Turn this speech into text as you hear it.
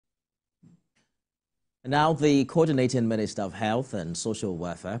And now, the Coordinating Minister of Health and Social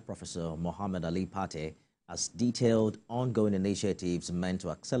Welfare, Professor Mohammed Ali Pate, has detailed ongoing initiatives meant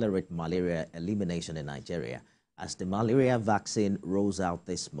to accelerate malaria elimination in Nigeria as the malaria vaccine rolls out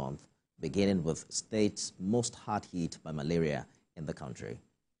this month, beginning with states most hard hit by malaria in the country.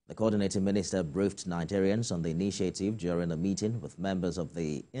 The Coordinating Minister briefed Nigerians on the initiative during a meeting with members of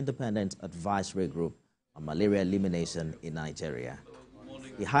the Independent Advisory Group on Malaria Elimination in Nigeria.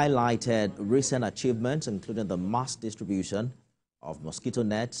 He highlighted recent achievements, including the mass distribution of mosquito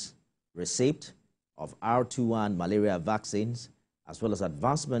nets, receipt of R21 malaria vaccines, as well as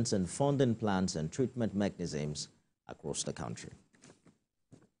advancements in funding plans and treatment mechanisms across the country.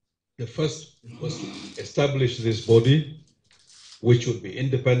 The first was to establish this body, which will be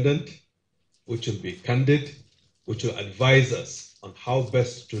independent, which will be candid, which will advise us on how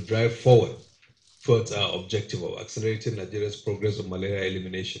best to drive forward towards our objective of accelerating Nigeria's progress on malaria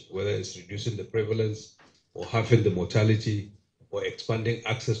elimination, whether it's reducing the prevalence or halving the mortality or expanding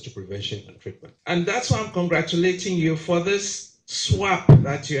access to prevention and treatment. And that's why I'm congratulating you for this swap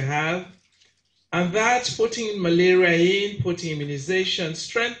that you have. And that's putting malaria in, putting immunization,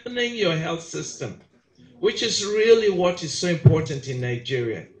 strengthening your health system, which is really what is so important in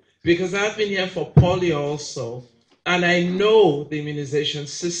Nigeria. Because I've been here for polio also, and I know the immunization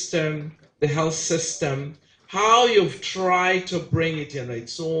system, the health system, how you've tried to bring it on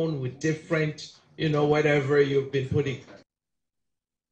its own with different, whatever you've been putting.